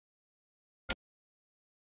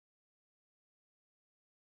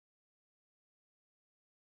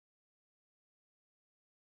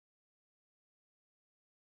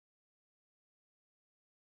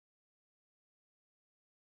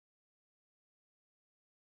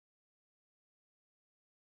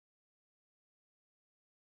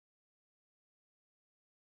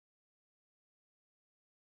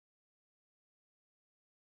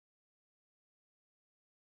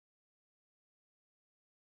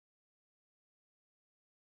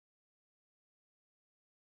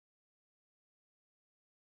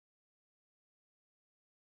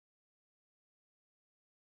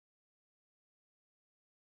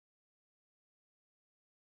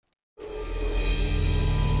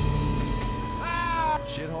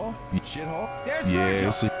Shithole? You shithole? There's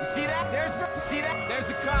yes. Virgil. You see that? You see that? There's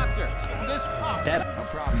the copter. This That. no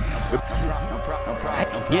problem. No problem. No problem. No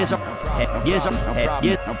problem. Yes, No problem. yes, No problem.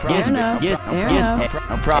 yes, No problem. yes, yes, yes,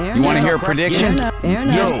 No problem. You want to hear a prediction?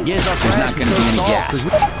 yes, yes, There's not going to be any gas.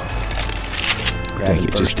 Take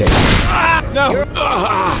it, just take it. No.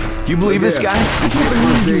 Do you believe this guy?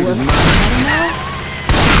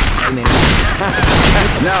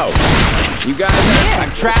 No. You guys,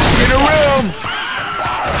 I'm trapped in a room.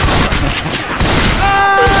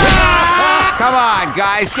 Come on,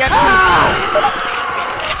 guys, get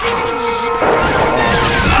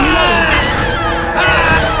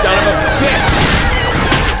Son of a bitch.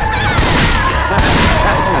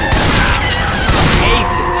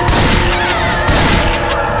 Aces.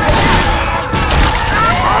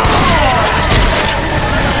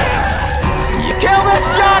 You kill this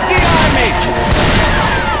jockey on me.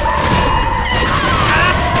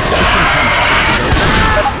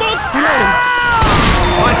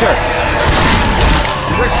 Hunter!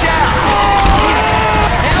 Rochelle!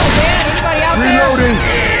 Hell, man! Anybody out there? Reloading!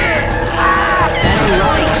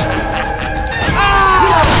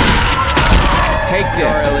 Take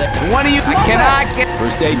this. One of you cannot get...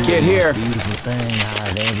 First aid kit here. Beautiful thing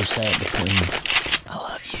I've ever sat between. I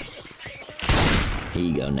love you. Here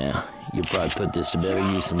you go now. You'll probably put this to better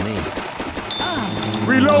use than me.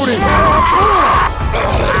 Reloading!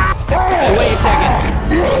 Hey, wait a second.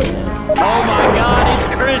 Oh my God, it's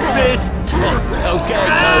Christmas! Okay,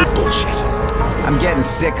 bullshit. I'm getting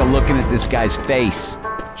sick of looking at this guy's face.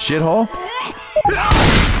 Shithole?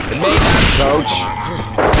 Coach.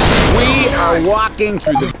 We are walking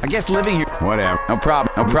through the... I guess living here... Whatever. No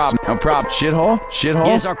problem. No problem. No problem. Shithole? Shithole?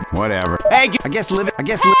 Yes, sir. Whatever. Hey, I guess living... I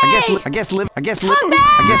guess living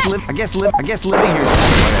here...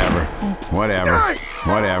 Whatever. Whatever.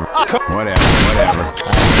 Whatever. Whatever.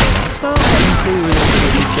 So cool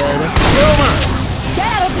with each other. Boomer!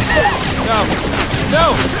 No. No.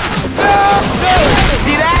 No. No.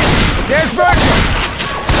 See that? There's Virgil.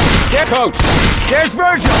 There, Coach. There's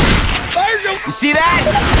Virgil. Virgil. You see that?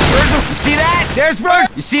 Virgil. You see that? There's Virgil.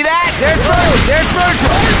 You see that? There's Virgil. There's Virgil.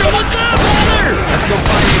 Virgil, what's up, brother? Let's go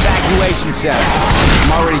find the evacuation center.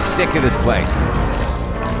 I'm already sick of this place.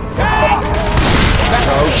 Hey.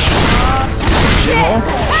 Coach. Shithole?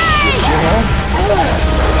 Shithole?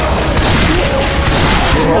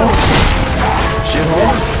 Shithole?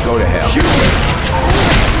 Shithole? Go to hell.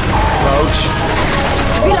 Coach.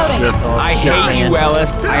 I hate you,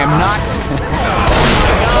 Ellis. I am not...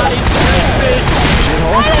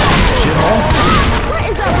 Shithole? Shithole? What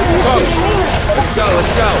is up with you? Coach, let's go,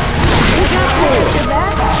 let's go.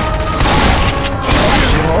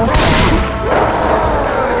 Shithole?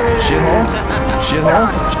 Shithole? Shithole?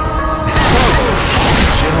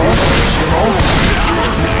 Shithole? Shithole?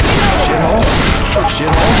 Shithole?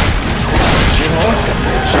 Shithole?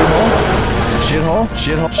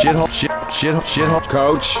 Shithole? Shithole? Shithole? Shithole? Shithole?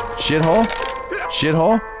 Coach. Shithole?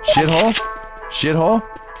 Shithole? Shithole? Shithole?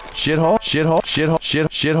 Shithole? Shithole? Shithole?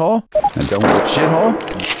 Shithole? And don't worry. Shithole?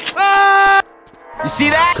 You see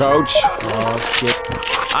that? Oh, Coach. shit.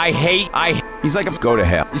 He's like a... Go to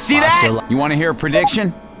hell. You see that? You want to hear a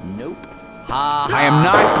prediction? Nope. I am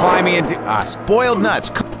not climbing into... spoiled nuts.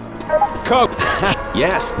 Coach.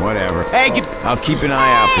 Yes. Whatever. Hey, I'll keep an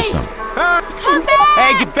eye out for some. Come back!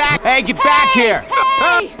 Hey, get back! Hey, get back here!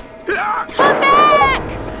 Hey! Come back!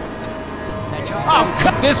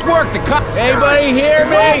 Oh, this worked. Anybody hear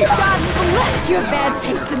me? God bless your bad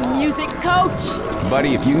taste in music, Coach.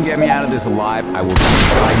 Buddy, if you can get me out of this alive, I will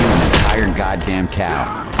fry you an entire goddamn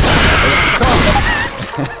cow.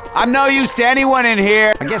 I'm no use to anyone in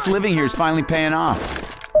here. I guess living here is finally paying off.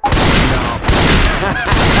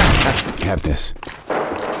 Have this.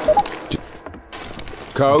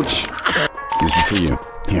 Coach. This is for you.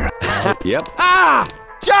 Here. Yep.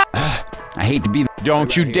 I hate to be the...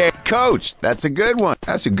 Don't you dare. Coach, that's a good one.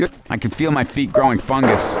 That's a good... I can feel my feet growing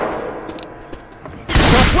fungus.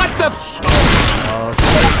 What the...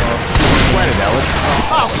 Sweat it, Ellis.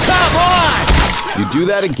 Oh, come on! You do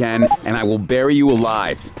that again, and I will bury you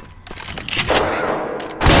alive.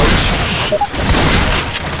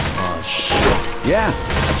 Oh, shit. Yeah.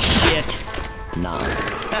 Shit. Nah.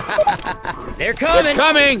 They're coming! They're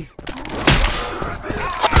coming!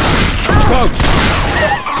 Coach!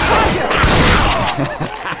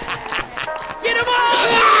 Get him off!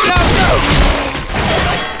 No!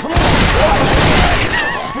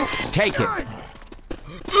 Take it.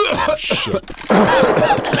 Oh, shit.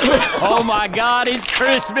 Oh my God, it's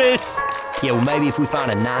Christmas! Yeah, well, maybe if we find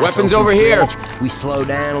a nice Weapons open over here. fridge, we slow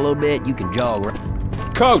down a little bit, you can jog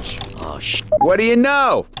around. Coach! Oh, shit. What do you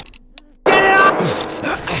know? Get it up!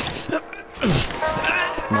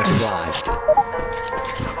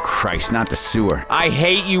 Christ, not the sewer. I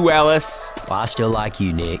hate you, Ellis. Well, I still like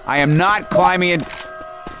you, Nick. I am not climbing in.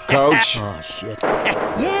 Coach. Oh, shit.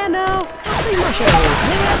 Yeah, no. I see my show.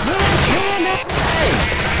 Yeah, no.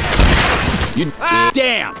 Hey. You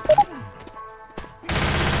damn.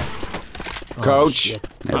 Coach.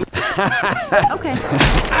 Oh, Okay.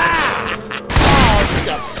 oh, this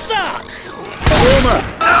stuff sucks. Boomer.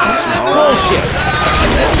 Bullshit.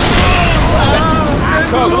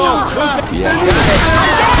 Coach.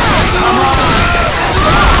 Yeah.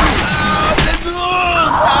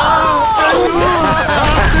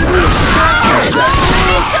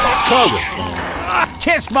 Coach.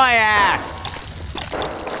 Kiss my ass.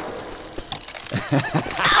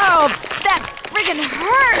 Oh, that friggin'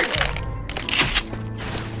 hurts!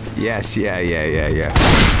 Yes, yeah.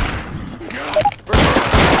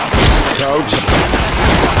 Coach.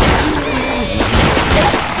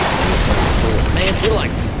 Man, we're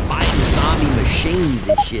like fighting zombie machines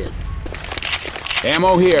and shit.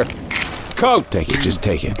 Ammo here. Coach. Take it, just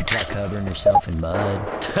take it. Try covering yourself in mud.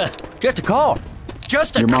 Just a car.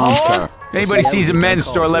 Just a Your car. mom's car. If anybody sees a men's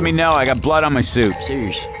store, let me know. I got blood on my suit.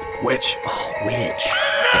 Serious. Which? Oh, which?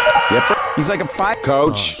 Yep. He's like a fight. Oh,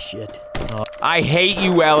 Coach. shit. Oh, I hate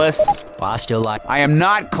you, Ellis. well, I still like. I am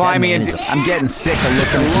not climbing man in. is I'm getting sick of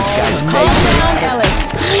looking at this guy's Calm face. down,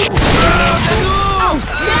 Ellis.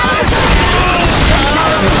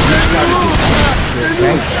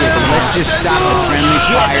 Okay? Let's just stop the friendly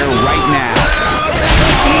fire right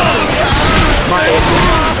now.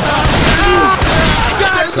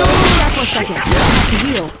 Stop for a second. I have to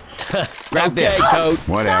heal. Grab this. Coach.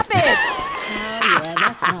 Whatever. Stop it! Oh, yeah,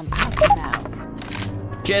 that's what I'm talking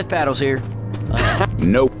about. Chest paddles here.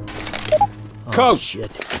 Nope. Oh, Coach.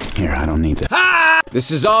 shit. Here, I don't need that. This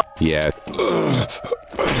is all. Yeah.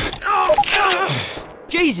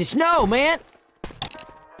 Jesus, no, man.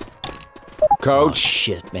 Oh, Coach.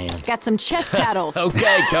 shit, man. Got some chest paddles.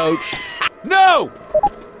 Okay, Coach. No!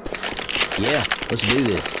 Yeah, let's do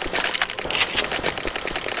this.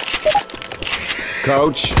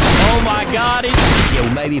 Coach. Oh my God! Yeah,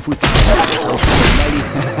 well, maybe if we find a nice open, maybe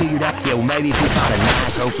if we figured out. Yeah, well, maybe if we find a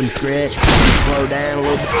nice open stretch, we can slow down a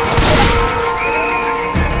little bit.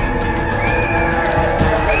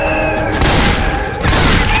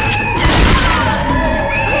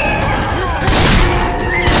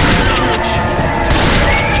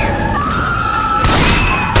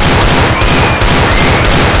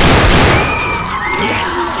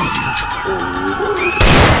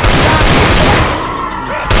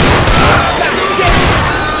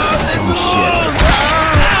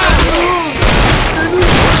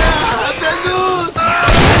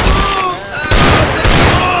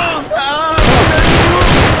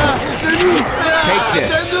 Take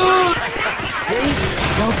this. See?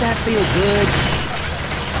 Don't that feel good?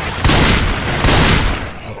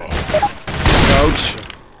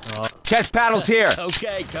 Coach. Chest paddles here.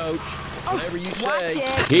 Okay, Coach. Whatever you Watch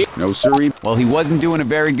say. it. No, sirree. Well, he wasn't doing a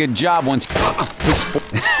very good job once.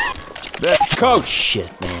 Coach. Shit,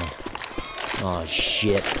 man. Oh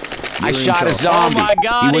shit. I You're in shot a trouble. zombie. Oh my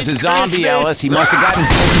God! He was a it's zombie, Christmas. Ellis. He must have gotten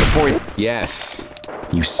bitten before he... Yes.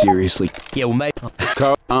 You seriously? Yeah, well, maybe.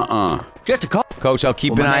 Just a call. Coach, I'll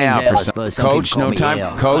keep Well, an my eye name's out for Ellis, some. but some Coach, people call no me time.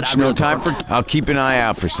 L, Coach, but I no really time prefer- for. I'll keep an eye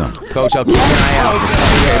out for some. Coach, I'll keep an eye out for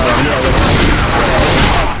some.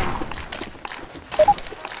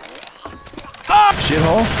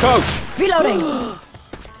 Shithole? Coach. Reloading.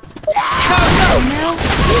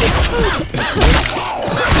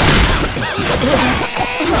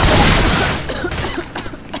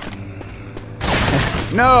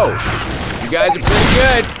 No. You guys are pretty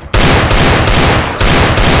good.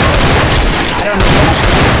 I don't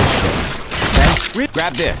know. Okay?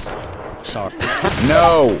 Grab this. Sorry.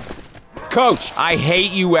 No. Coach, I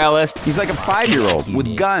hate you, Ellis. He's like a 5-year-old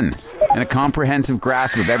with guns and a comprehensive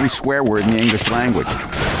grasp of every swear word in the English language.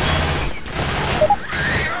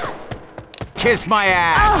 Kiss my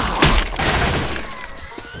ass.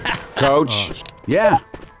 Coach. Yeah.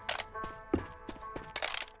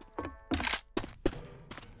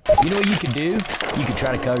 You know what you could do? You could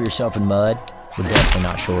try to cover yourself in mud. We're definitely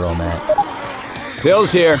not short on that.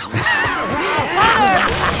 Bill's here.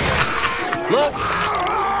 Look!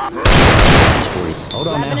 Hold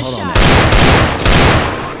on now, Grabbing a hold on shot. now.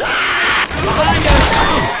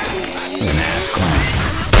 An ass clown.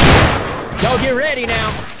 Y'all get ready now.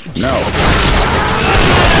 No.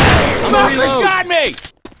 I'm gonna Fuckers reload. got me.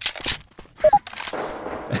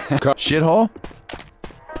 Shithole?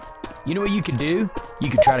 You know what you could do? You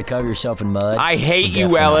could try to cover yourself in mud. I hate We're you,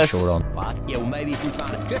 definitely not Ellis. short on what? Yeah, well, maybe if we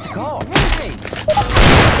find it. Just a call. Hey!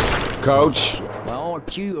 Coach. Well,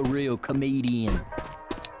 aren't you a real comedian?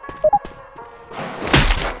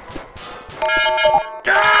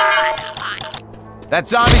 That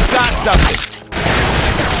zombie's got something.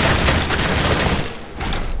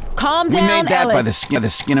 Calm We down, made that Ellis. by the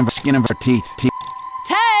skin of our teeth.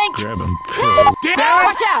 Tank! Grab him. Tank! Down.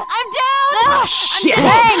 Watch out! I'm down! Ah, shit!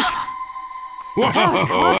 Tank!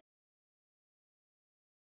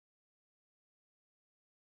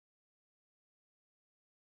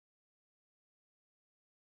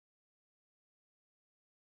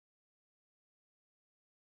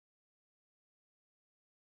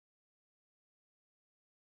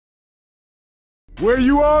 Where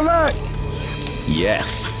you all at?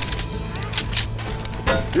 Yes.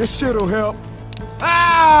 This shit'll help.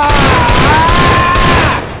 Ah!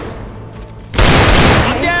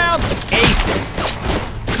 I'm down. Aces.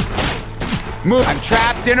 Move. I'm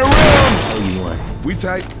trapped in a room. Oh, you won. We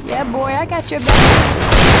tight. Yeah, boy, I got your back.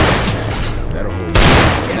 That'll hold.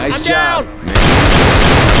 Nice I'm job. down.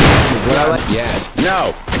 What I like? Yes.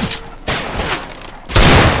 No.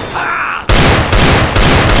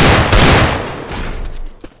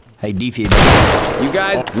 Hey, defib. You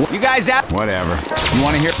guys out? Whatever. You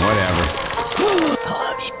want to hear? Whatever.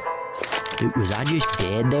 Dude, was I just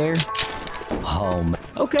dead there? Oh, man.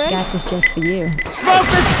 Okay. Got this just for you.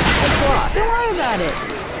 Smokers. Don't worry about it.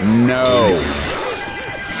 No.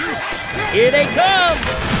 Here they come.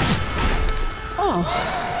 Oh,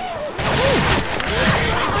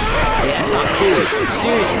 Yeah, that's not cool.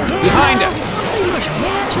 Seriously. Behind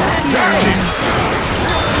him.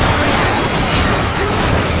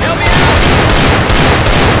 Help me out.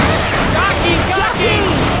 Jockey.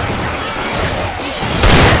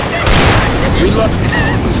 Reload.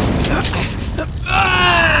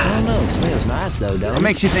 I don't know. It smells nice, though, don't What it?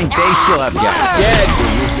 makes you think they still have gas? Dead.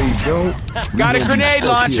 They don't. Got a grenade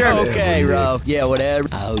launcher. Okay, Ruff. Yeah, whatever.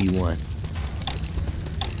 I owe you one.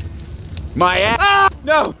 My ass. Ah!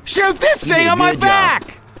 No. Shoot this You thing did a on my good job.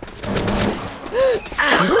 back.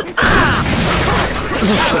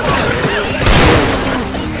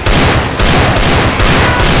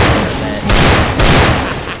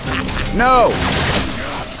 No.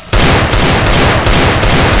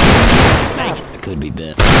 It could be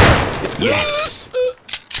bent. Yes.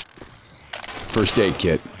 First aid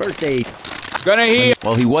kit. First aid. Gonna heal.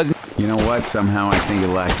 Well, he wasn't. You know what? Somehow I think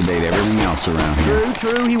it'll activate everything else around here.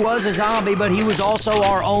 True, he was a zombie, but he was also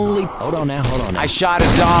our only... Hold on now. I shot a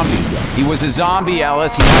zombie. He was a zombie,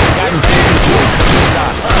 Ellis. He must have gotten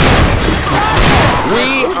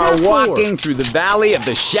bitten. We are walking through the valley of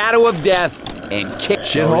the shadow of death and kick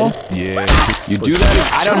Shithole? Yeah. You do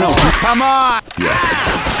that? I don't know. Come on. Yes.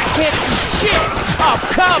 Can't see shit. Oh,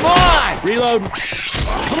 come on. Reload.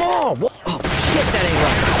 Come on. What? Oh, shit, that ain't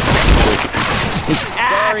right.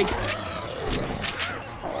 Sorry.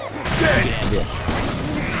 Yeah, this.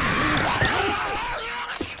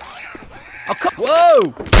 Oh,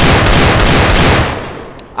 whoa.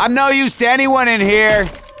 I'm no use to anyone in here.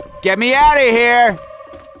 Get me out of here.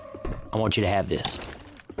 I want you to have this.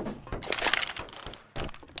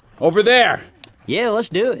 Over there. Yeah, let's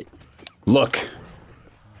do it. Look.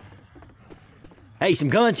 Hey, some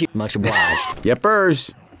guns here. Much obliged.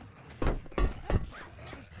 Yepers.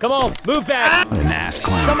 Come on, move back. What an ass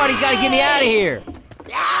clown. Somebody's got to get me out of here.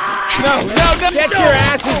 No. Get your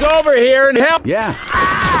asses over here and help. Yeah.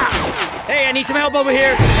 Hey, I need some help over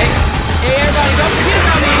here. Hey, everybody, don't forget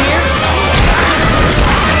about me in here.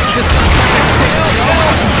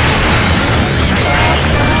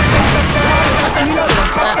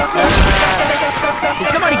 Can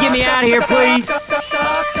somebody get me out of here, please?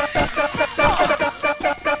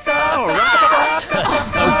 All right.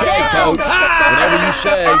 Okay, Coach. Whatever you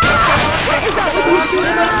say.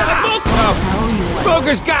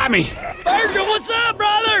 Smoker's got me. Virgil, what's up,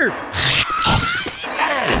 brother?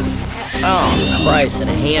 Oh, Christ, in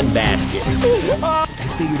a handbasket. They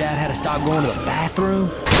figured out how to stop going to the bathroom?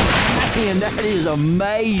 Man, that is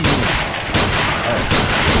amazing.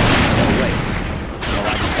 Oh, wait. Oh,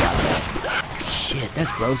 I just got that. Shit,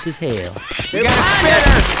 that's gross as hell. You got a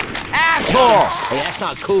spinner. Asshole. Hey, that's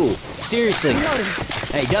not cool. Seriously.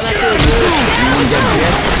 Hey, don't that feel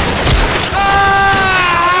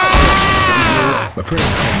My friends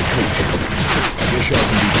call me Coach. I guess y'all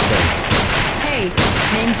can do the same. hey,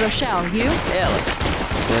 name's Rochelle. You? good? Ellis.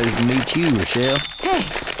 Pleasure to meet you, Rochelle. Hey,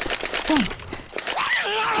 thanks.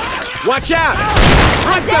 Watch out.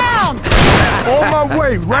 I'm down! On my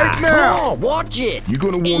way right now. Come on, watch it. You're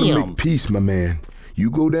gonna want to Damn. make peace, my man. You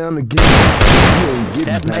go down again, you ain't getting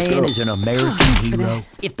That back man up. is an American hero.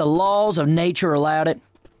 If the laws of nature allowed it,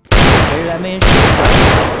 bury that man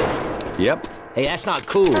shit. Yep. Hey, that's not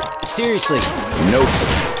cool. Seriously. Nope.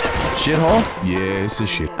 Shithole? Yeah, it's a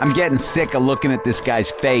shit. I'm getting sick of looking at this guy's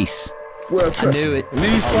face. Well, I trust knew me, it. in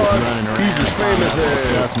these Always parts, running around. he's as famous Stuff's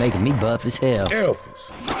as making me buff as hell. Elvis.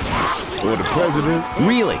 Or the president.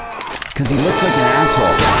 Really? Because he looks like an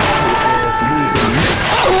asshole.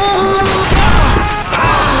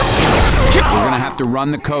 We're gonna have to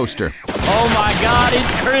run the coaster. Oh my God, it's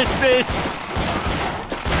Christmas!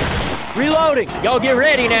 Reloading! Y'all get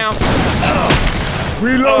ready now.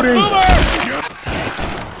 Reloading!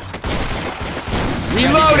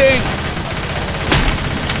 Reloading!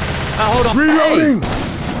 Hold on. Reloading!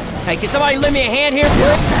 Hey, can somebody lend me a hand here?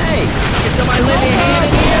 Hey, can somebody lend me a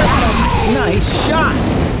hand in here? Nice shot.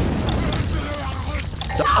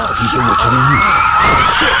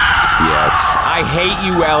 Yes. I hate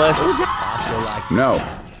you, Ellis. No.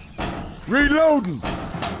 Reloading!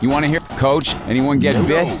 You want to hear, Coach? Anyone get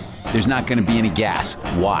bit? There's not gonna be any gas.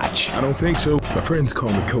 Watch. I don't think so. My friends call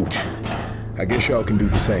me Coach. I guess y'all can do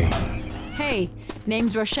the same. Hey,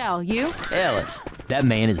 name's Rochelle. You? Ellis. That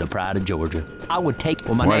man is the pride of Georgia. I would take,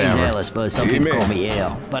 well, my Whatever. name's Ellis, but some people Amen. call me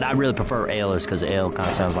L. But I really prefer Ellis because L kind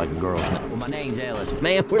of sounds like a girl's name. Well, my name's Ellis.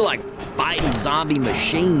 Man, we're like fighting zombie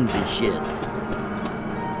machines and shit.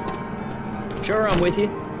 Sure, I'm with you.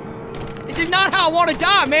 This is not how I want to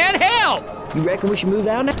die, man. Hell! You reckon we should move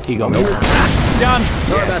out now? He gonna Nope. John,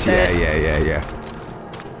 sorry about that. Yeah.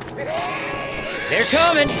 They're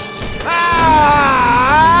coming.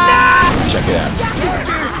 Check it out.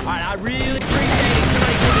 All right, I really appreciate it.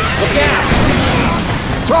 Somebody give me Look out!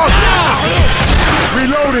 Talk!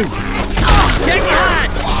 Reloading! Get behind!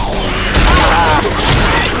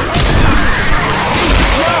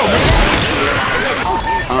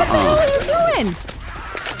 What the hell are you doing?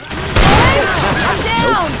 Boys, I'm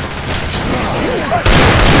down!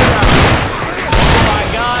 Oh my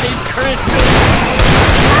God, it's Christmas!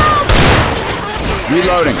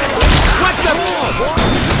 Reloading. What the?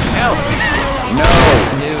 Help! No.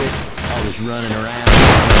 I knew it. I was running around.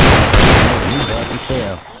 You buff as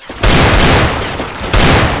hell.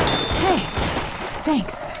 Hey,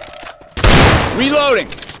 thanks. Reloading!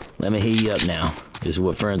 Let me heat you up now. This is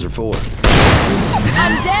what friends are for.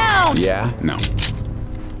 I'm down! Yeah. No. Shoot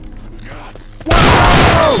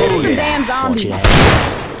some damn Want you zombies. to have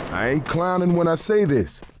this. I ain't clowning when I say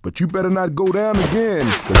this, but you better not go down again.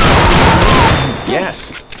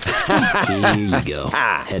 Yes. Here you go.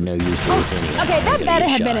 Had no use for this anyway. Okay, that Gotta better get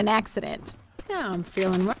have shot. been an accident. Now I'm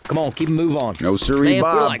feeling right. Come on, keep a move on. No siree, Man,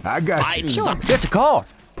 we're Bob. like I got you. fighting Sure. zombies. Get the car.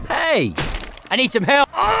 Hey, I need some help.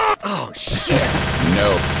 Oh, shit. No.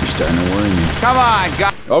 You're starting to worry me. Come on,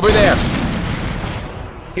 guys. Over there.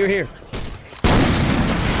 Here.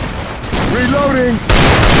 Reloading!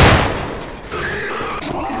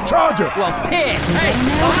 Charger! Well, pit. Hey,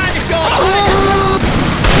 behind us, go.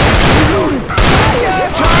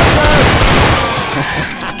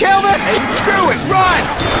 Kill this! Screw it! Run!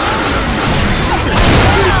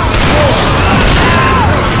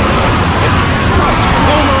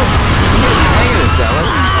 Hang this,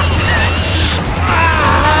 Ellis.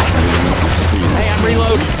 Hey, I'm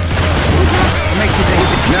reloading. What makes you think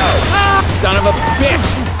it's no? Son of a bitch!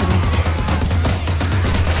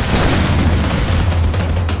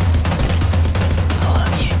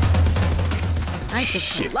 I took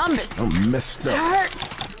Columbus. I'm messed It up.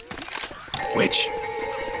 hurts. Which?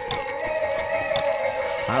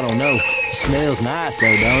 I don't know. Smells nice,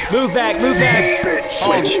 though, don't it? Move back.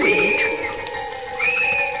 Switch.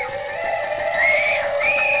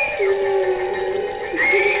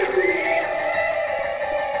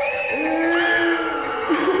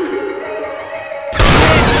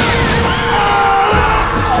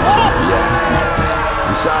 Yeah.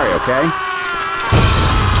 I'm sorry, okay?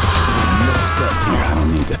 Messed up. Here, I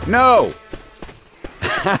don't need that. No!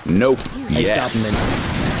 Nope. Hey, Yes. stop a minute.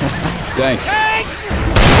 Thanks.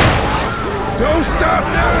 Don't stop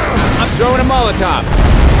now! I'm throwing a Molotov.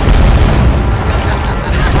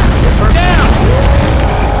 Down!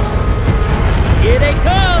 Here they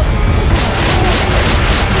come.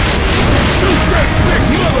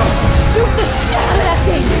 Shoot the shit out of that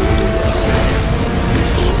thing!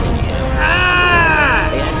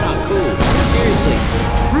 Hey, that's not cool. Seriously.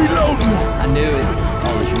 Reloading! I knew it.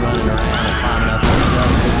 Always running around and climbing up on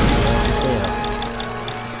stuff. As hell.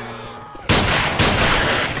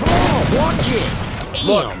 Come on, watch it.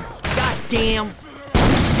 Look. Goddamn.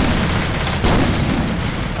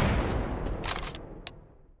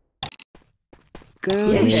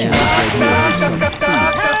 Good.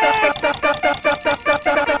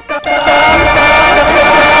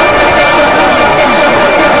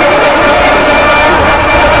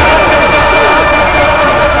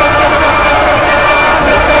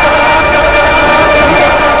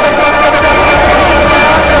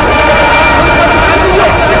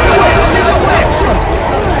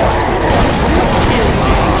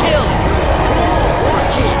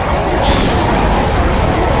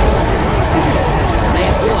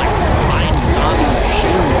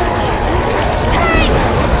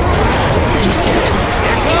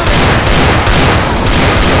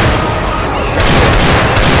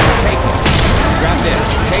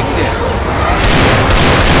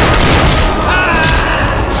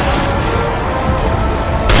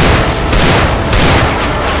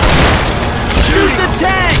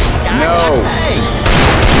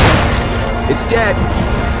 It's dead.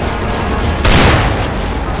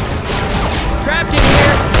 Trapped in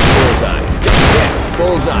here. Bullseye. Yeah,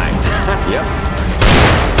 bullseye. Yep.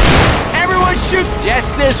 Everyone shoot!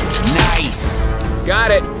 Just this. Nice.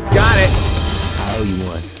 Got it. Got it. I owe you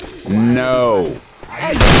one. No.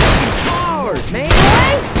 Hey, you're hard, man.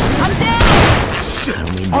 I'm down! I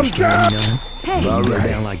don't mean to scare you none. Hey. But I'll go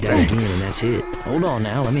down like that again, and that's it. Hold on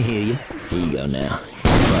now, let me hear you. Here you go now.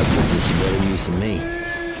 If I put this to better use than me.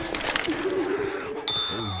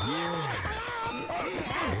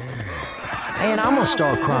 Man, I'm gonna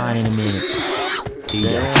start crying in a minute.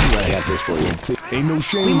 Here you go. I got this for you. Ain't no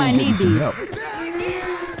shame We in might getting need some these. help.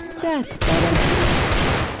 That's better.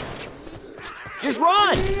 Just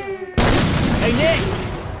run! Hey, Nick!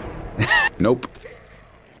 Nope.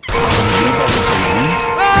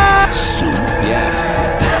 Yes.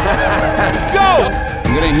 Go!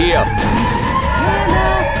 I'm gonna heal. And,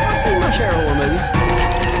 I've seen my share of horror movies.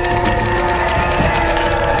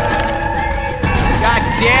 God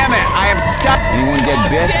damn it! I am stuck. Anyone get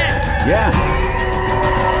bit? Yeah.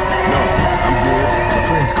 No, I'm good. My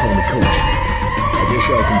friends call me Coach. I guess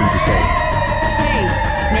y'all can do the same. Hey,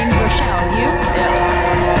 name's Rochelle. You? Alex.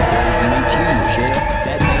 Meet you, Michelle.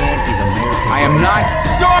 That man is American. I am not.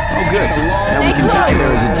 Stop! Oh, good. Now we Stay can die close.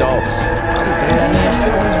 there as adults. I'm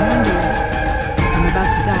always wondering. I'm about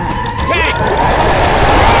to die. Hey!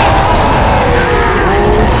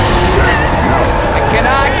 I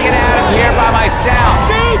cannot get out of here by myself.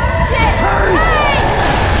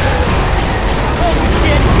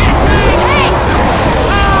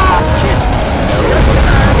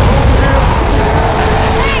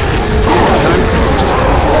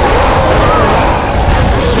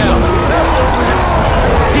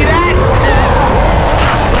 See that?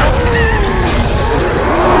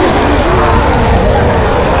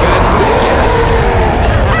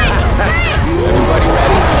 Everybody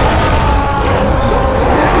ready?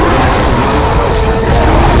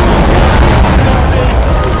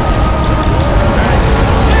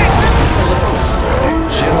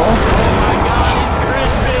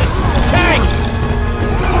 Hey!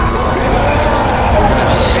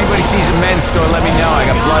 Anybody sees a men's store, let me know. I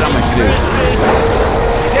got blood on my suit.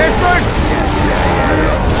 There's Virgil!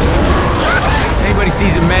 Anybody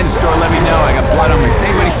sees a men's store, let me know. I got blood on my.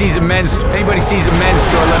 Anybody sees a men's store,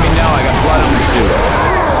 let me know. I got blood on my suit.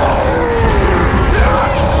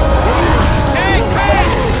 Hey, hey!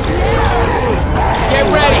 Get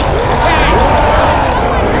ready! Hey!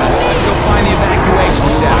 Let's go find the evacuation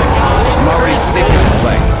center. I'm already sick of this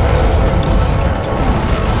place.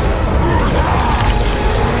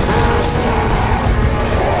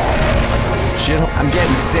 Shit, I'm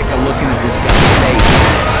getting sick of looking at this guy's face.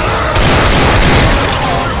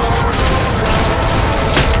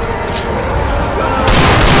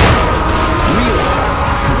 Really?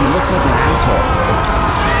 Because he looks like an asshole.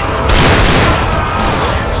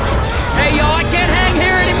 Hey, y'all, I can't hang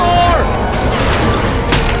here anymore!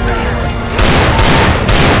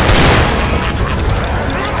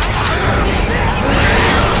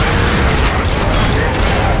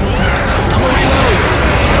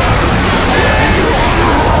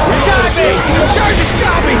 Got me! Charges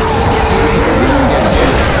got me!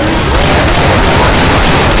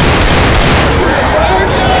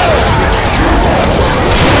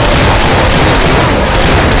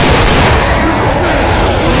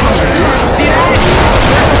 See that?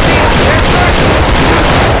 There's Virgil!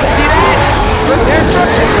 See that? There's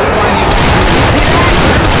Virgil! See that?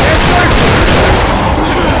 There's Virgil!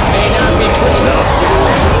 May not be close enough.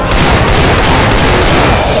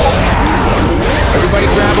 Everybody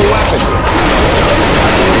grab a weapon.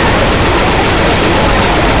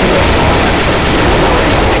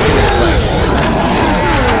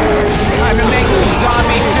 Time to make some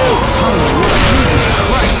zombie soup. Jesus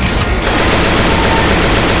Christ.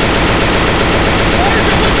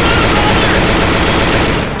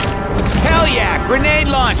 Hell yeah, grenade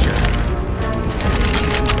launcher.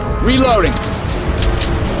 Reloading.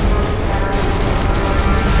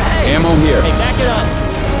 Hey. Ammo here. Hey, back it up.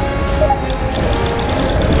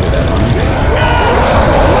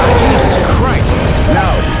 Jesus Christ. No.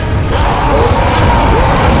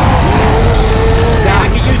 Stop. I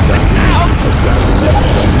can use that now.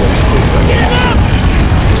 Get up!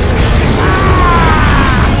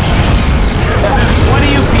 One of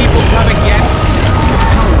you people come again.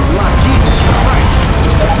 Jesus Christ.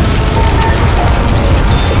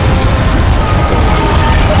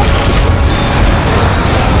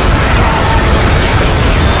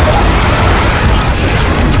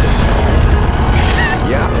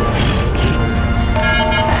 Yeah.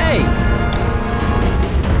 Hey!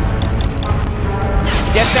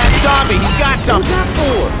 Get that zombie. He's got something. What's that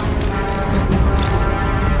for?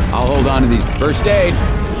 I'll hold on to these. First aid.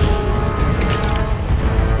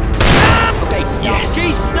 Okay, yes.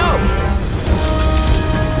 Jesus, no!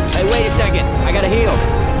 Hey, wait a second. I gotta heal.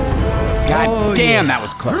 God damn, that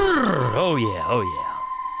was close. Oh, yeah, oh,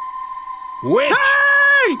 yeah. Witch!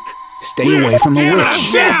 Stay away from the witch.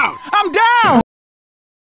 Shit! I'm down!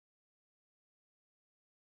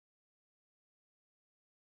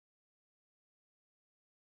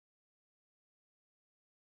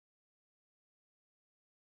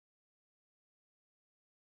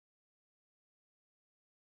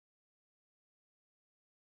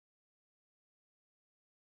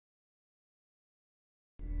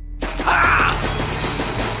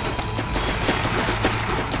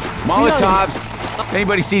 Molotovs. If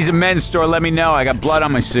anybody sees a men's store, let me know. I got blood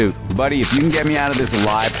on my suit. Buddy, if you can get me out of this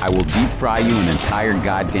alive, I will deep fry you an entire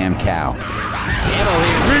goddamn cow. Ammo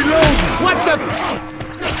here. Reload! What the?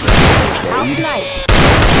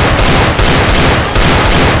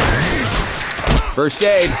 First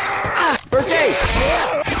aid. First aid!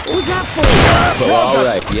 What was that for? Oh, all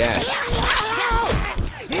right, yes.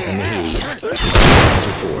 And the heal you. This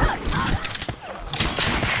is for.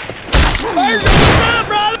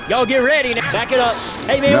 Y'all get ready now. Back it up.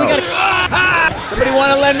 Hey, man, No. we gotta... Somebody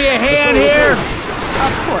want to lend me a hand here?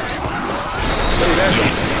 Of course.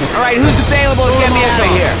 All right, who's available to get me out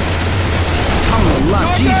of here? Oh,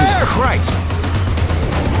 love, Jesus Christ.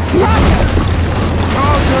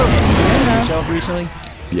 yourself recently?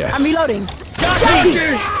 Yes. I'm reloading.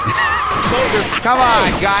 Come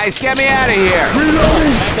on, guys, get me out of here.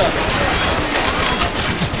 Back up.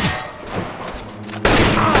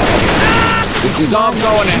 This is all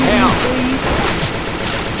going to hell.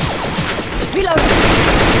 Reloading.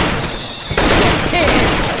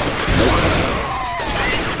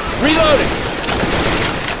 Reloading.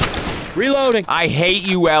 Reloading. I hate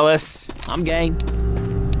you, Ellis. I'm game.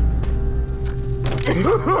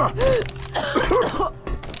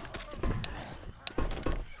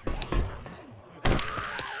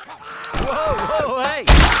 Whoa, hey!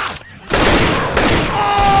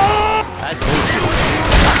 That's bullshit.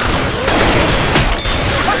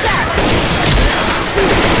 Watch out!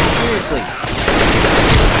 Seriously.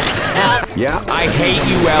 Yeah. I hate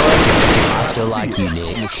you, Ellis. I still like you,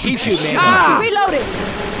 Nick. Keep shooting, man. Ah! Reloading.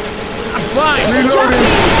 I'm flying.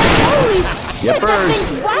 Holy shit! Yep, That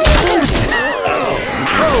thing's right.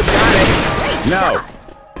 Oh, got it. No.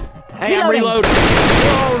 Hey, I'm Reloading. reloading.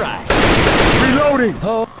 All right. Reloading.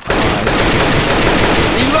 Oh.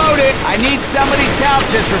 Reloaded. I need somebody's help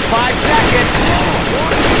just for 5 seconds.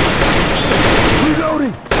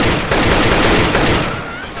 Reloading!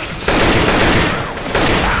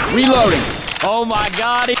 Reloading. Oh my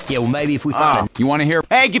God. Yeah, well maybe if we find You want to hear?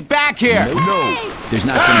 Hey, get back here. No! There's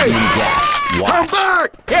not going to be any gas. Come Watch.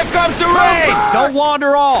 back! Here comes the rain. Don't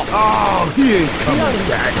wander off. Oh, he ain't coming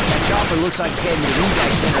back. That chopper looks like it's heading to the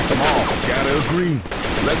Impact Center at the mall. Gotta agree.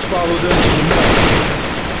 Let's follow them to the mall.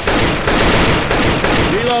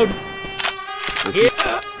 Reload.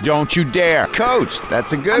 Don't you dare. Coach,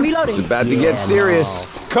 that's a good. I'm reloading. It's about to Yeah, get serious.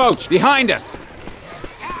 Coach, behind us.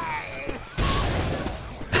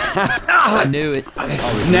 I knew it.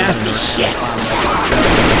 Nasty shit.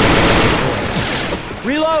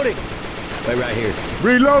 Reloading. Wait right here.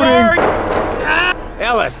 Reloading!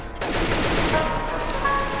 Ellis.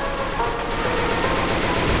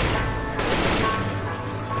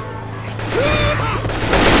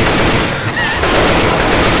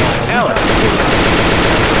 Ellis.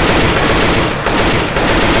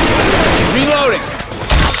 Reloading.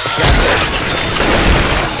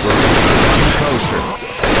 Closer.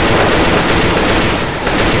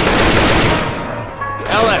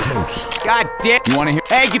 Ellis. God damn. You want to hear?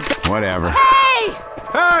 Hey, get back. Whatever. Hey!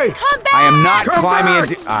 Hey! Come back! I am not Come climbing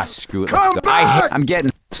back! into. Screw it. Come Let's go. back! I'm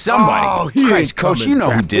getting somebody. Oh, he Christ, ain't Coach, coming you know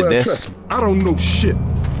who back. did Well, this. trust me, I don't know shit.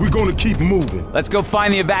 We're gonna keep moving. Let's go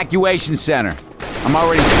find the evacuation center. I'm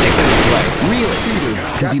already sick of this place.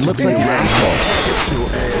 Really? Because he looks like an asshole. Get your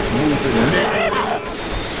ass moving now.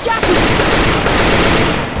 Jackie!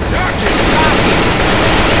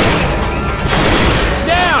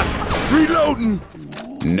 down. Reloading!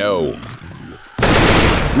 No.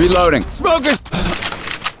 Reloading. Smokers.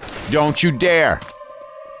 Don't you dare.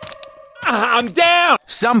 I'm down.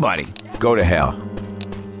 Somebody, go to hell.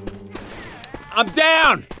 I'm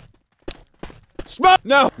down. Smoke.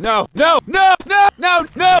 No, no, no, no, no, no,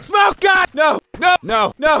 no. Smoke. God. No, no,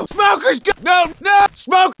 no, no. Smokers. No, no.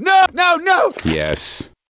 Smoke. No, no, no. Yes.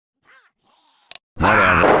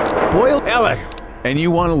 Whatever. Boyle Ellis. And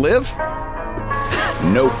you want to live?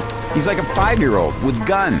 Nope. He's like a 5-year-old with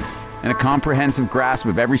guns and a comprehensive grasp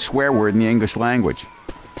of every swear word in the English language.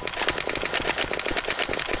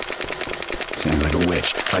 Sounds like a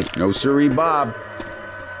witch. Like, no siree, Bob.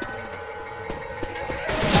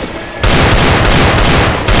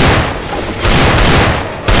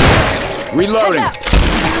 Reloading.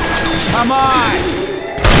 Come on.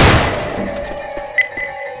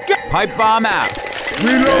 Pipe bomb out.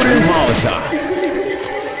 Reloading. Molotov.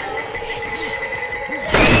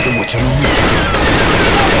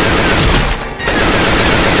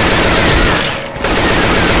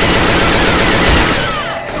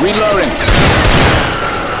 Reloading.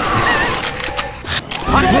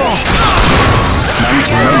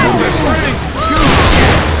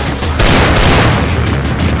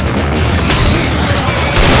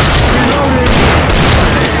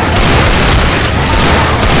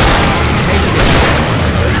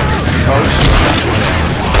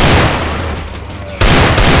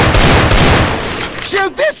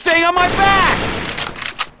 Shoot this thing on my back!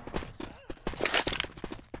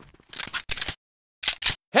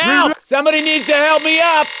 Help! Somebody needs to help me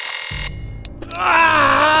up!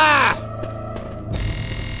 Ah!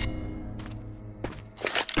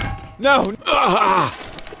 No! Ah!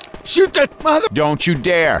 Shoot the mother! Don't you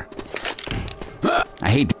dare! I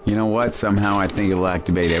hate. You know what? Somehow I think it'll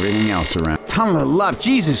activate everything else around. Ton of love.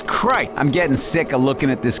 Jesus Christ! I'm getting sick of looking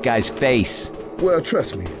at this guy's face. Well,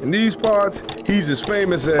 trust me, in these parts, he's as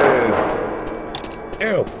famous as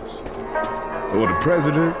Elvis or the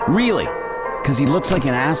president. Really? Because he looks like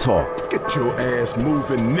an asshole. Get your ass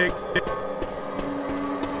moving, Nick.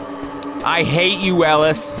 I hate you,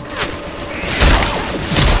 Ellis.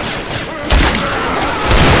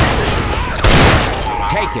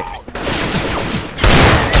 Take it.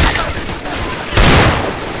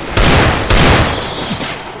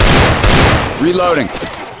 Reloading.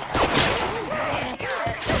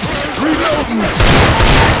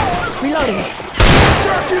 Reloading.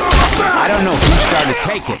 I don't know who started.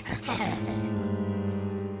 Take it.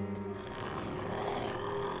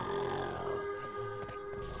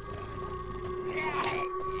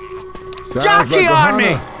 Jockey on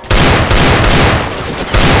me!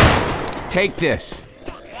 Take this.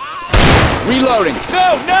 Reloading.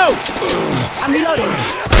 No, no! I'm reloading.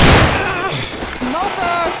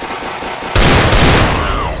 Smoker.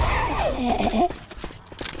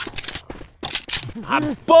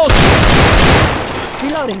 I'm bullshit!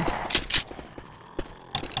 Reloading.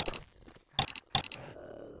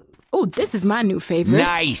 Oh, this is my new favorite.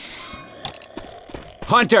 Nice.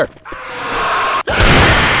 Hunter!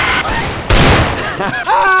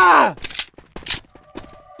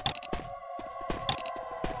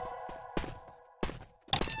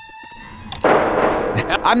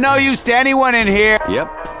 I'm no use to anyone in here. Yep.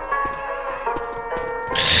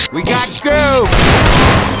 We got goo.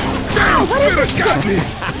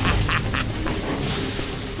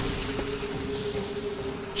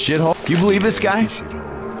 Shithole. You believe this guy?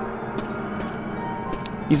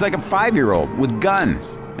 He's like a 5-year-old with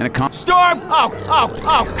guns and a Storm! Oh,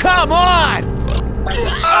 come on!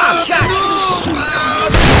 Oh, God!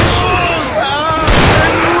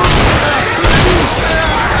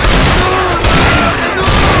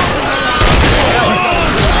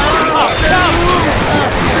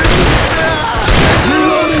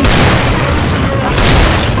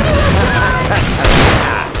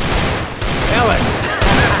 Ellis!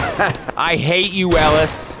 I hate you,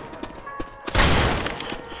 Ellis.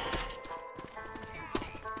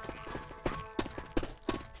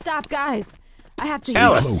 Stop, guys. I have to.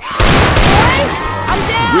 Ellis. Boys, I'm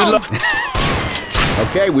down.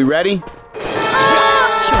 Okay, we ready?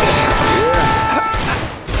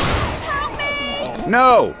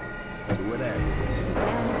 No.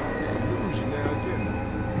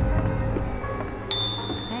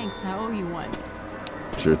 Thanks. I owe you one.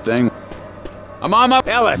 Sure thing. I'm on my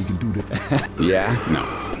Ellis. Yeah? No.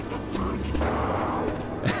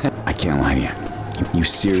 I can't lie to you. You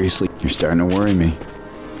seriously, you're starting to worry me.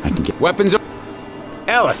 I can get Weapons.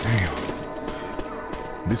 Ellis.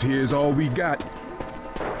 This here's all we got.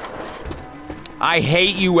 I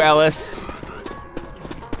hate you, Ellis.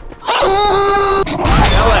 Ellis,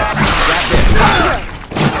 got this.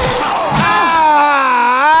 Ah!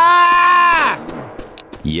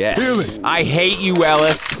 yes. I hate you,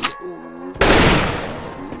 Ellis.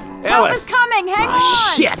 Help Ellis. is coming. Hang on.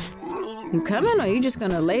 Shit. You coming, or are you just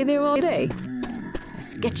gonna lay there all day?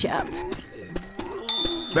 Let's get you up.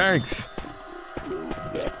 Thanks.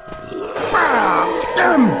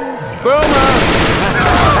 Boomer.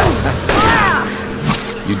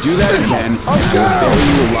 You do that again, I'm gonna bury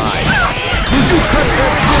you alive.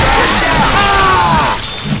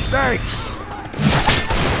 Thanks.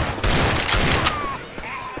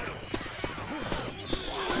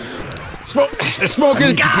 The smoke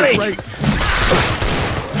has got me.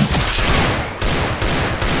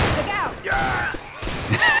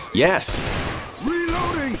 Yes.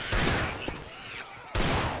 Reloading.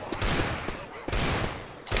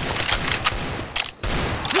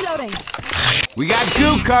 Reloading. We got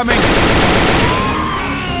goo coming.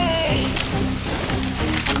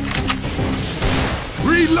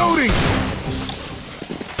 Reloading.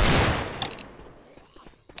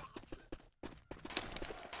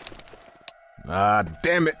 Ah,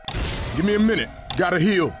 damn it. Give me a minute. Gotta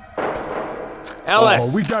heal. Ellis.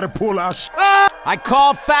 Oh, we gotta pull our I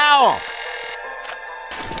called foul.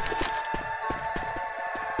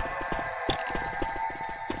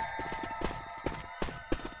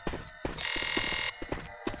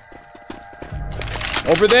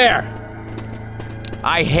 Over there.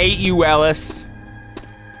 I hate you, Ellis.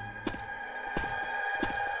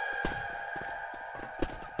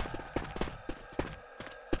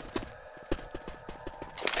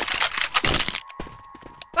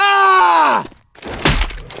 Ah!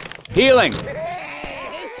 Healing.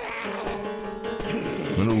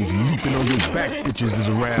 One of those leaping on your back bitches is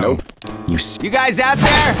around. Nope. You guys out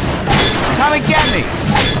there? Come and get me.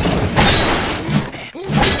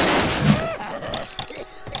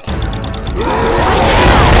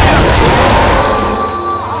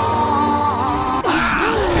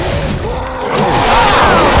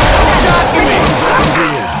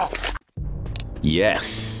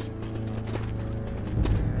 Yes.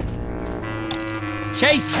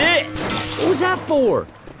 Chase this! What was that for?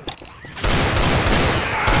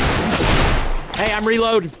 Hey, I'm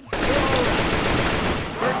reloading.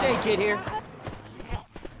 First aid kit here.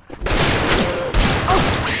 Oh,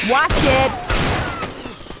 watch it.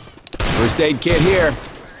 First aid kit here.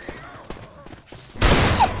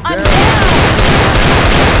 I'm down.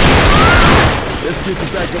 Let's get you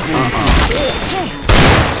back up here.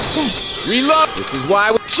 Reload. This is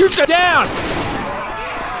why we shoot them down.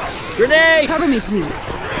 Grenade! Cover me, please.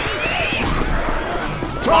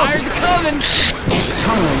 Fire's coming!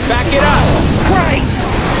 Back it up. Christ!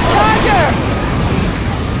 Charger!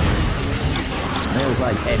 Smells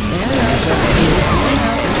like Fair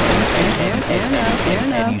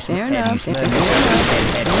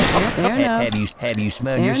Have you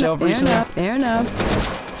smelled yourself recently? Fair enough.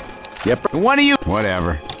 Yep. One of you.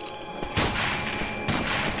 Whatever.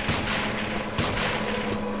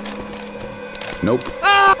 Nope.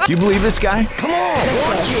 Do you believe this guy? Come on,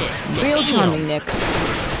 watch it! Real charming, Nick.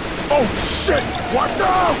 Oh, shit! Watch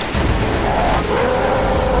out!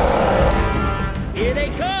 Here they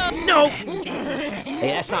come! No! Hey,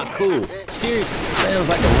 that's not cool. Seriously, smells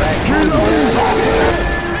like a raccoon.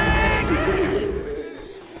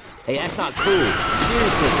 Hey, that's not cool.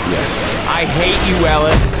 Seriously. Yes. I hate you,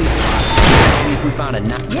 Ellis. Maybe if we found a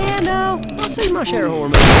knife. Yeah, no. I'll see my share of horror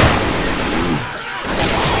movies.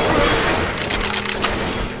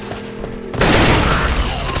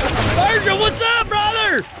 Virgil, what's up,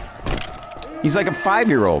 brother? He's like a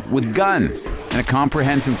 5-year-old with guns and a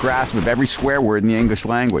comprehensive grasp of every swear word in the English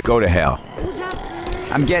language. Go to hell.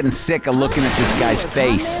 I'm getting sick of looking at this guy's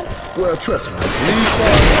face. Well, trust me. He's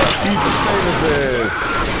as famous as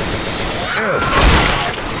Elvis.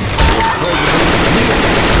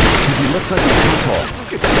 Because he looks like an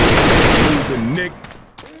asshole. Nick.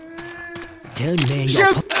 Tell you, man.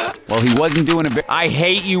 Shoot! Well, he wasn't doing a bit. I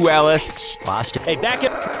hate you, Ellis. Boston. Hey, back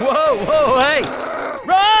up. Whoa, whoa, hey.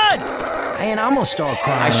 Run! Man, I'm gonna start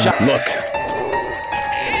crying. I shot. Look.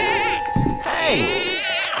 Hey!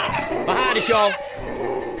 Behind us, y'all.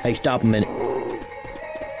 Hey, stop a minute.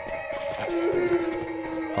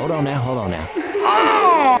 Hold on now, hold on now.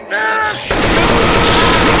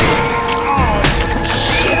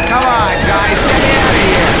 Come on, guys. Get me out of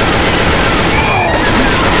here.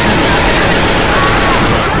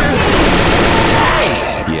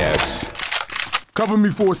 Yes. Cover me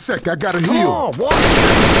for a sec. I gotta heal. Oh, what?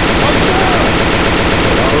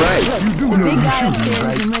 All right. You do The know big you guy shoot me, upstairs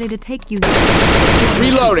right? isn't ready to take you.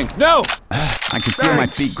 Reloading. No. I can feel my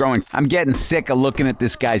Thanks. feet growing. I'm getting sick of looking at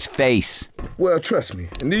this guy's face. Well, trust me.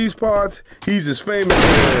 In these parts, he's as famous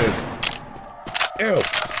as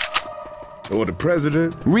Elvis. Or the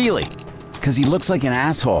president. Really? Because he looks like an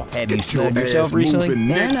asshole. Have you Get your smelled yourself ass recently? moving,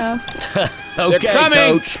 Fair Nick. enough. Okay, They're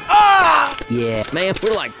coming. Coach. Ah! Yeah, man,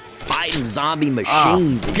 we're like fighting zombie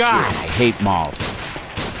machines and God, shit. I hate malls.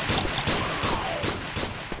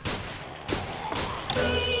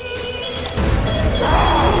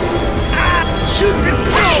 Shoot him!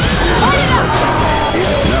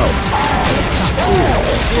 No.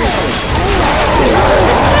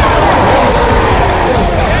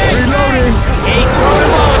 Reloading!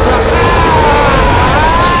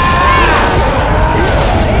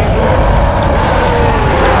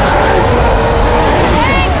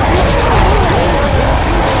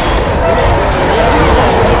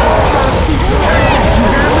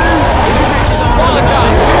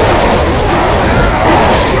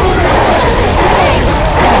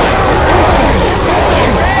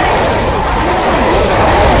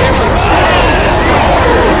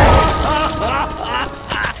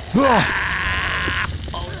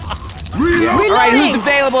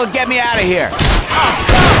 me out of here.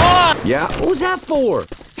 Yeah? What was that for?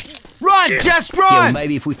 Run! Just Yo, run!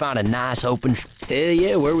 maybe if we find a nice open... Hell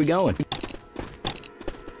yeah, where are we going?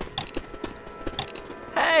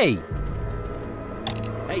 Hey!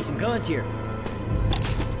 Hey, some guns here.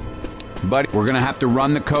 Buddy, we're gonna have to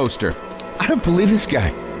run the coaster. I don't believe this guy.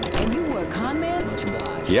 And you were a con man? Much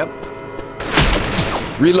obliged. Yep.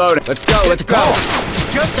 Reloading. Let's go, let's go.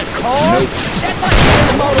 Just a car? Nope. That's like saying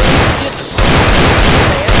the Mona Lisa just a story,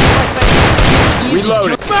 man. That's like saying...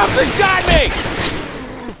 Reloading. Fuckers got me!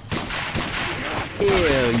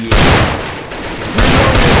 Hell yeah.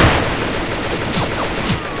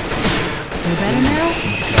 You better now?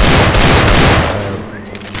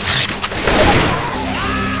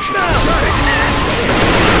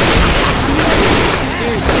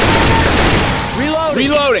 Reloading.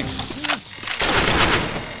 Reloading.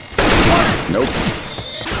 Nope.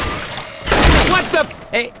 What the...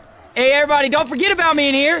 Hey, everybody, don't forget about me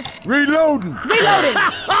in here. Reloading. Reloading.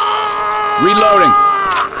 Reloading.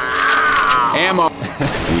 Ammo.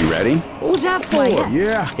 You ready? What was that for? Why, yes.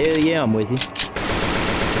 Yeah. Hell yeah, I'm with you.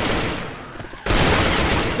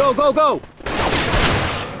 Go, go, go.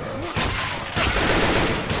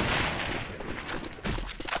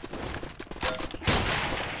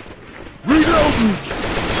 Reloading.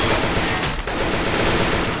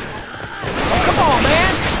 Come on,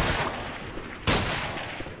 man.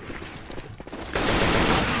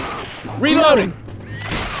 Reloading.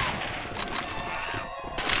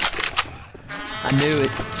 I knew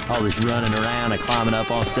it. All this running around and climbing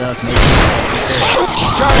up on stuff.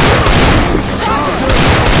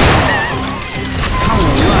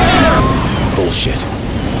 Bullshit.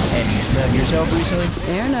 Have you snubbed yourself recently?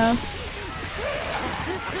 Fair enough.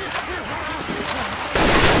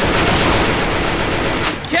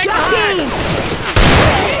 Check Jockey!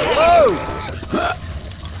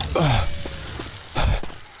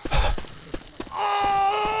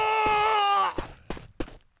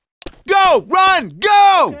 Go! Run!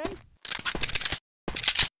 Go!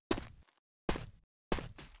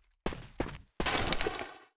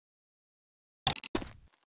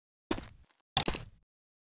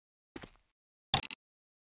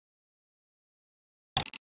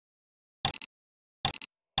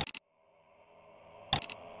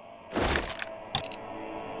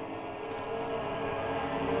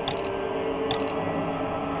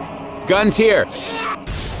 Guns here.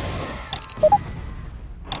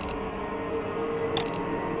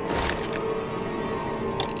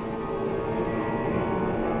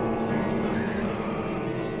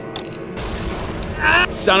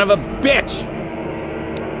 Son of a bitch!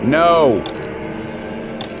 No.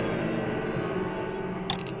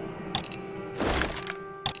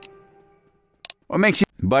 What makes you...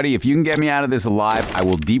 Buddy, if you can get me out of this alive, I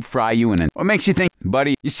will deep fry you in it. What makes you think...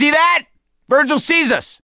 Buddy, you see that? Virgil sees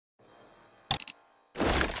us!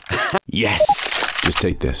 Yes! Just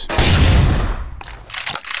take this.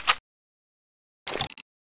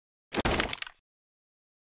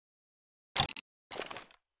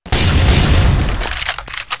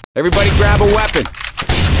 Everybody grab a weapon.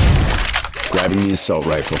 Grabbing the assault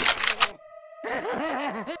rifle.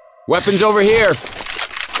 Weapons over here.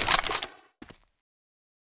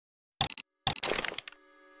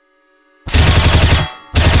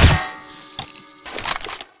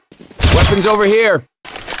 Weapons over here.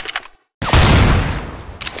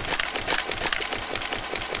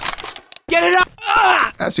 Get it up!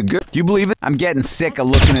 Ah! That's a good... Do you believe it? I'm getting sick of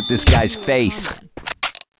looking at this guy's face.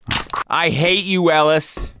 I hate you,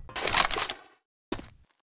 Ellis.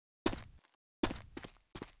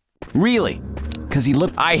 Really? Because he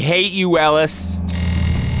looked... I hate you, Ellis.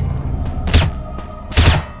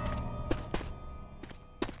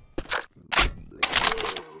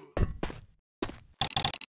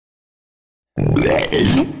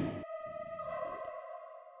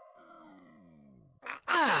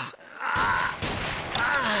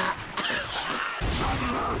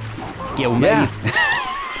 Yeah, well, maybe...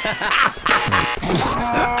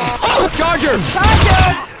 Charger!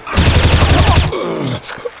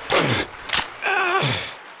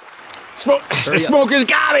 The smoker's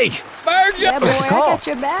got me! Yeah, boy, I got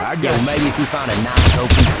your back. Yeah, well, maybe if we find a nice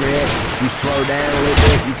open strip, we slow down a little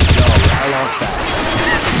bit, you can go right alongside.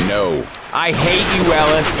 No. I hate you,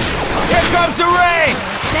 Ellis. Here comes the ring!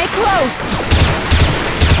 Stay close.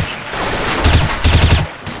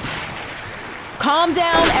 Calm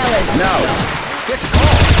down, Ellis. No. Get the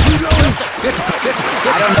call. Get the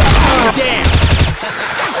I don't know. Oh, damn.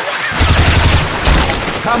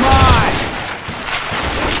 Come on.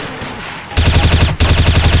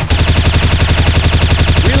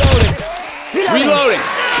 Reloading. Reloading.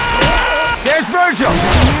 There's Virgil.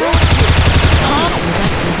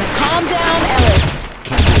 Calm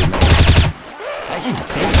Flashing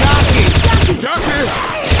defense.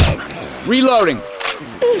 Jockey! Reloading.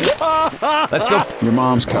 Let's go. Your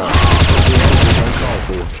mom's car.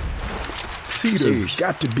 Cedar's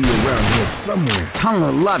got to be around here somewhere. Ton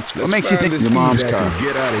of love. What Let's makes you find think this your mom's Eve that car? can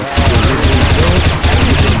get out of here.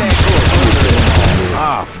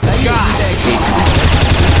 Oh, God.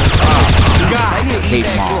 God. Hate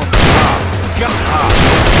mom.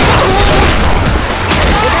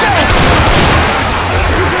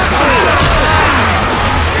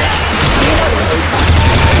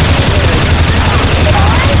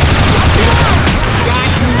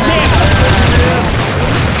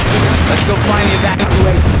 Let's go find the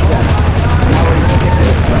evacuator.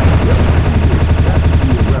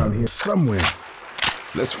 Around here somewhere.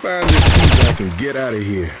 Let's find this Eve that can get out of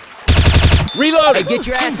here. Reloading. Hey, get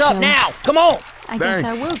your ass up now. Come on. I guess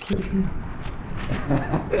Thanks. I will keep you.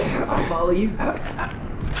 I'll follow you.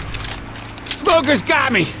 Smoker's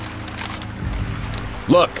got me.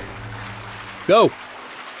 Look. Go.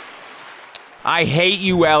 I hate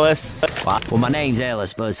you, Ellis. Well, my name's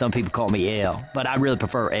Ellis, but some people call me L. But I really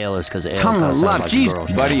prefer Ellis because L Ton kinda of sounds love. like a Jeez,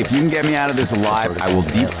 girl's buddy, name. if you can get me out of this alive, I will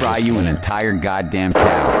deep fry you an entire goddamn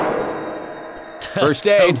cow. First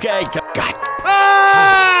aid. Okay. God. Ah!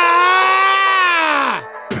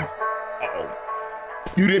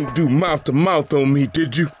 You didn't do mouth to mouth on me,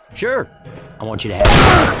 did you? Sure. I want you to have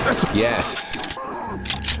it. Yes.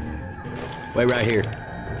 Wait right here.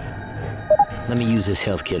 Let me use this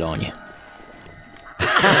health kit on you.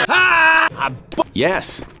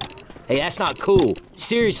 Yes. Hey, that's not cool.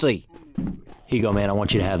 Seriously. Here you go, man. I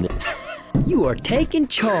want you to have this. You are taking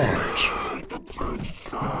charge.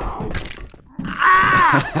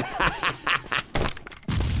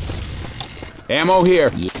 Ammo here.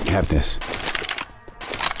 Have this.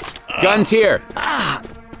 Guns here.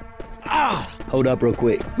 Hold up real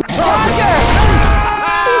quick.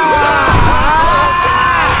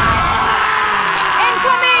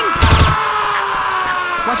 Incoming!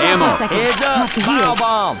 Watch Ammo. out for a second. Heads I up. have to heal. File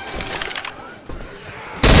bomb.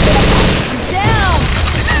 Down!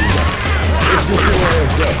 Let's get your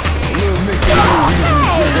ass up. A little Mickey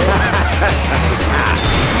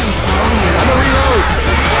I'm gonna reload.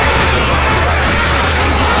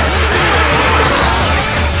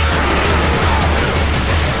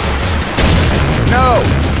 No.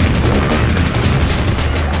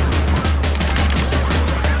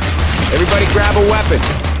 Everybody grab a weapon.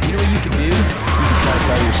 You know what you can do? You can try to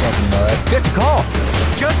throw yourself in mud. Get the call.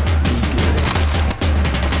 Just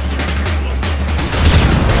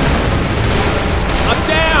up,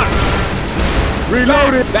 down.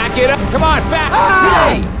 Reload it. Back it up. Come on, back.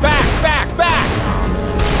 Hey, back.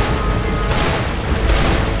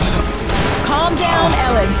 Calm down,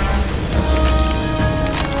 Ellis.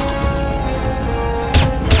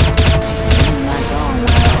 Not going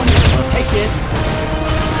well. Take this.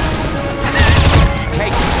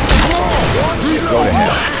 Take it. Go to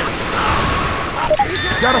hell.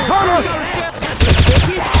 got a hunter!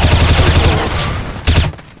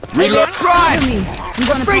 Reload. Cover Run. me. I'm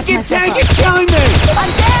gonna patch Freaking myself tank up. is killing me.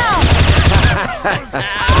 I'm down!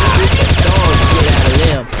 Dogs get out of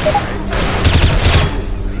them.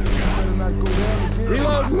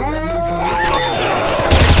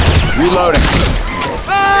 Reloading.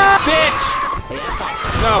 Bitch.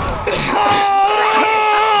 No.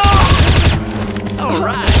 All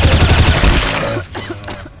right.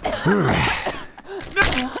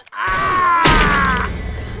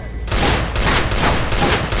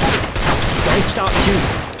 Don't stop shooting.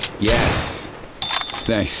 Yes.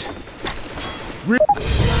 Thanks.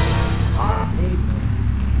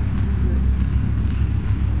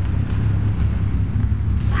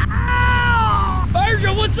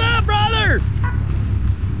 Virgil, what's up, brother?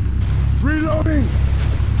 Reloading!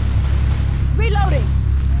 Reloading!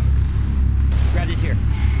 Grab this here.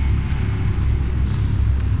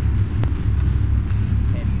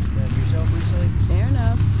 Have you smelled yourself recently? Fair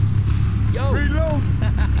enough. Yo. Reload!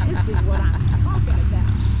 This is what I'm talking about.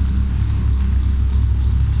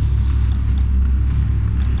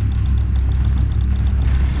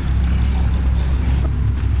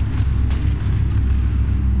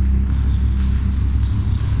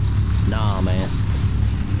 Nah, man.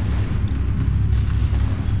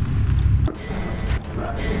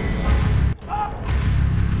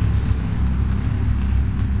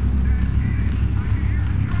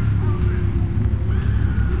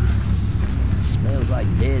 Smells like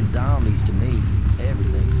dead zombies to me.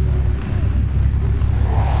 Everything smells like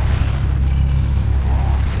that.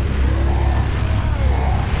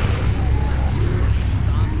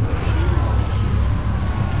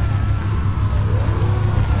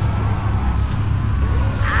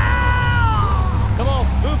 Come on,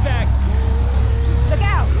 move back.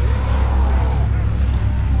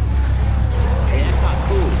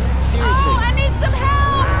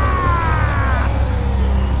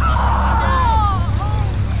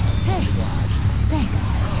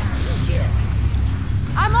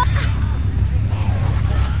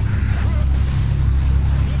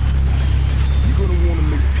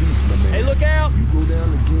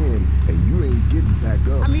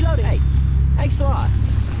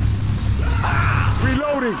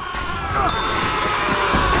 Reloading!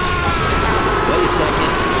 Wait a second.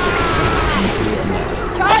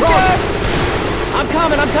 Charger! I'm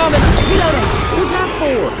coming. Reloading. Who's that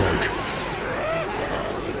for?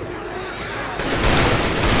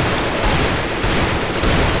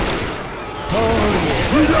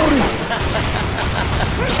 Reloading!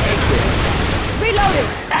 Reloading.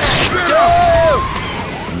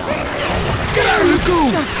 Let's go!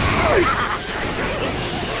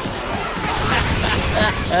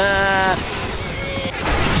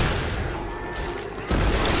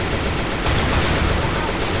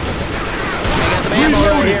 Ammo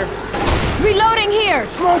over here. Reloading here.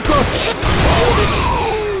 Smoker!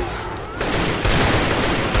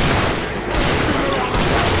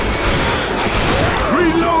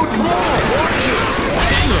 Reload!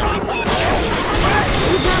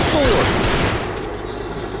 Who's that for?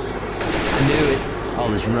 I knew it. All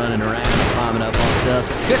this running around and climbing up on stuff.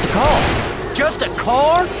 Just a car. Just a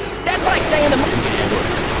car? That's like saying the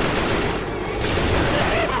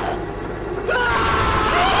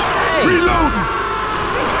Hey! Reloading!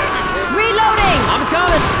 Reloading. I'm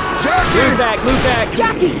coming. Move back.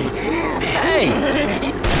 Jackie. Hey!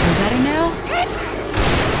 Better now?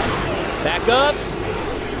 Back up.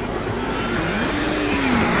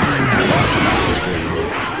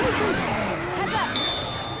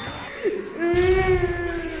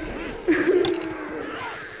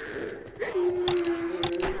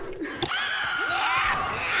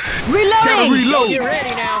 Reloading. Reload! Get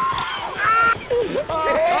ready now.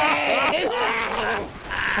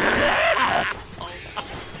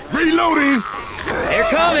 Reloading! They're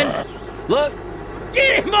coming. Look.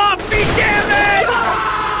 Get him off me, damn it!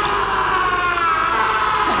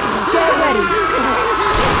 Get ready.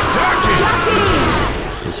 Jackie.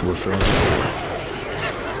 Guess we're friends.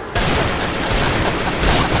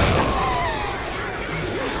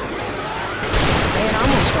 Man, I'm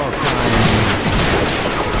gonna start crying.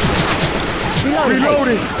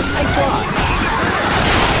 Reloading! Hey, slot.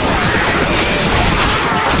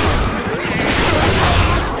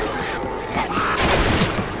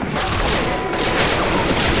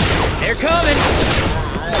 They're coming.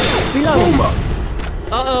 Reloading.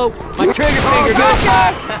 Uh-oh, my trigger finger got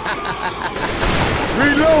shot.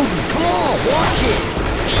 Reloading! Come on, watch it.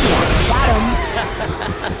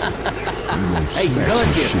 Hey, some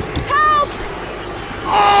guns here. Help.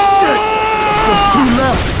 Shit! Just two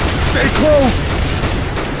left! Stay close!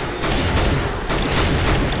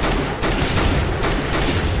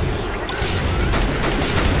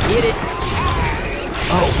 Get it.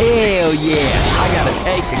 Oh, hell yeah. I gotta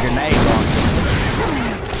take a grenade launcher.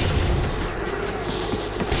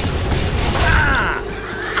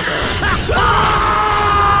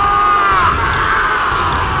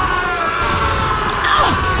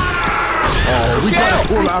 We gotta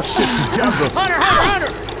pull our shit together!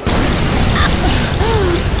 Hunter!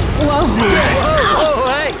 Whoa. Whoa,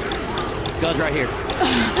 hey. Guns right here.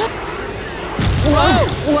 Whoa.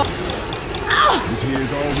 This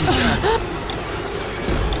here's all we got.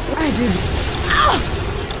 I do.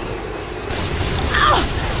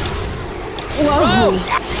 Whoa.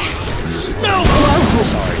 No! Whoa.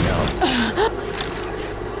 Sorry, no.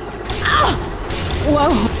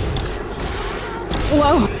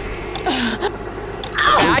 Whoa.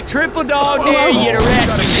 I triple dog dare you to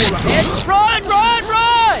rescue. Yes, run!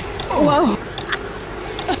 Whoa.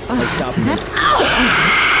 Hey, stop me.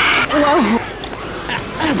 Whoa.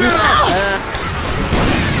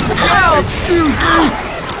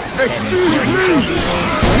 Excuse me!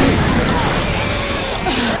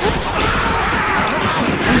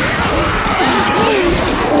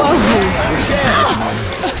 Whoa.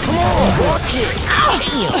 Come on, watch it.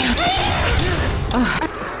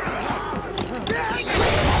 Damn.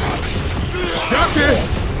 Jackie!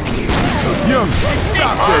 Young,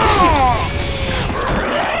 stop that shit!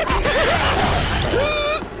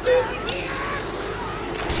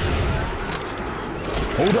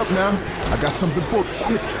 Hold up now. I got something for you.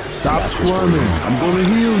 Quick. Stop squirming. I'm gonna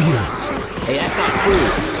heal you. Hey, that's not cool.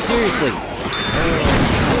 Seriously.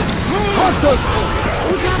 Hunter!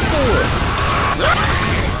 Who's that for?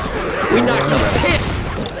 We knocked the pit.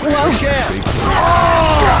 Whoa.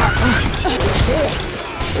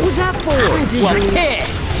 Who's that for? What, piss?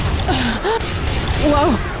 Whoa.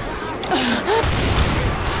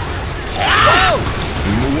 Whoa!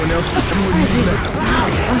 No one else could do anything.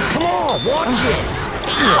 Come on, watch it.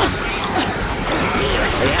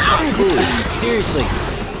 Hey, that's not cool. Seriously.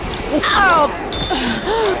 Oh.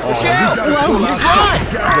 Michelle! Whoa. Just run!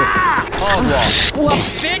 Hog walk. Whoa.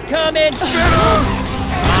 Spit coming!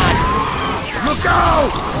 Look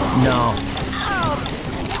out! No.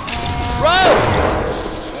 Bro!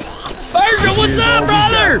 Virgil, what's up,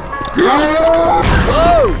 brother?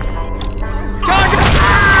 Whoa! Charge it!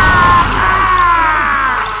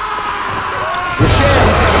 Rochelle!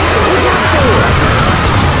 Who's that for?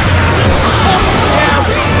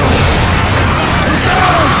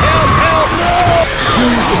 Help!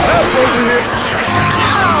 Help over here!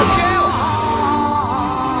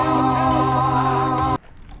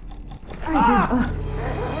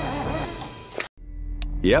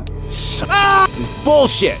 Yep.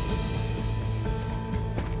 Bullshit!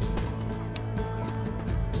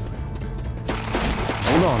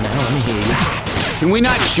 Hold on now, let me hear you. Can we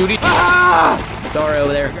not shoot it? Sorry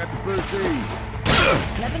over there.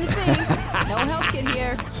 Nothing to see. No help kit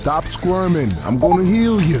here. Stop squirming. I'm gonna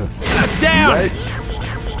heal you. Down! Right?